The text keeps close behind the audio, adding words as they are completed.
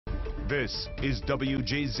This is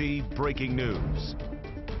WJZ Breaking News.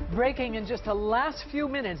 Breaking in just the last few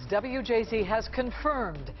minutes, WJZ has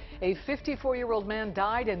confirmed a 54-year-old man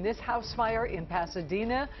died in this house fire in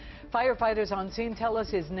Pasadena. Firefighters on scene tell us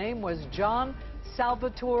his name was John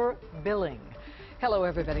Salvatore Billing. Hello,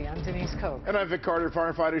 everybody. I'm Denise Koch. And I'm Vic Carter.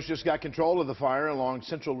 Firefighters just got control of the fire along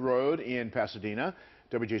Central Road in Pasadena.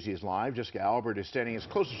 WJZ is live. Jessica Albert is standing as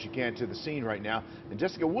close as she can to the scene right now. And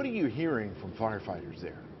Jessica, what are you hearing from firefighters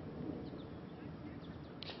there?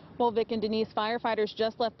 Well, Vic and Denise, firefighters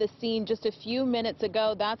just left the scene just a few minutes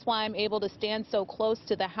ago. That's why I'm able to stand so close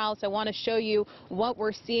to the house. I want to show you what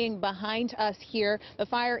we're seeing behind us here. The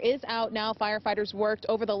fire is out now. Firefighters worked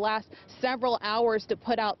over the last several hours to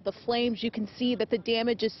put out the flames. You can see that the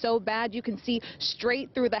damage is so bad. You can see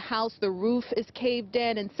straight through the house. The roof is caved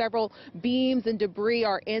in and several beams and debris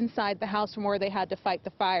are inside the house from where they had to fight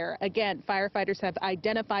the fire. Again, firefighters have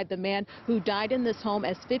identified the man who died in this home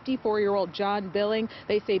as 54-year-old John Billing.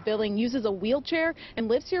 They say Billing uses a wheelchair and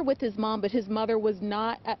lives here with his mom, but his mother was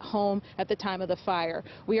not at home at the time of the fire.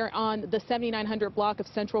 We are on the 7900 block of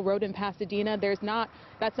Central Road in Pasadena.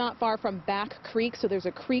 That's not far from Back Creek, so there's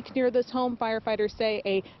a creek near this home. Firefighters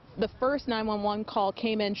say the first 911 call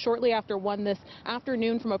came in shortly after 1 this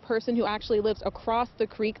afternoon from a person who actually lives across the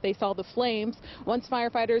creek. They saw the flames. Once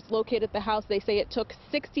firefighters located the house, they say it took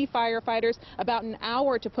 60 firefighters about an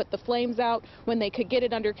hour to put the flames out. When they could get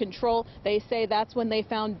it under control, they say that's when they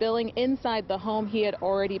found Billing inside the home. He had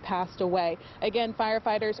already passed away. Again,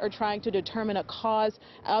 firefighters are trying to determine a cause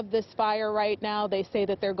of this fire right now. They say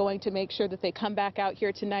that they're going to make sure that they come back out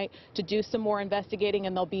here tonight to do some more investigating,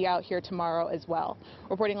 and they'll be out here tomorrow as well.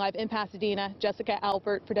 Reporting live in Pasadena, Jessica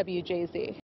Albert for WJZ.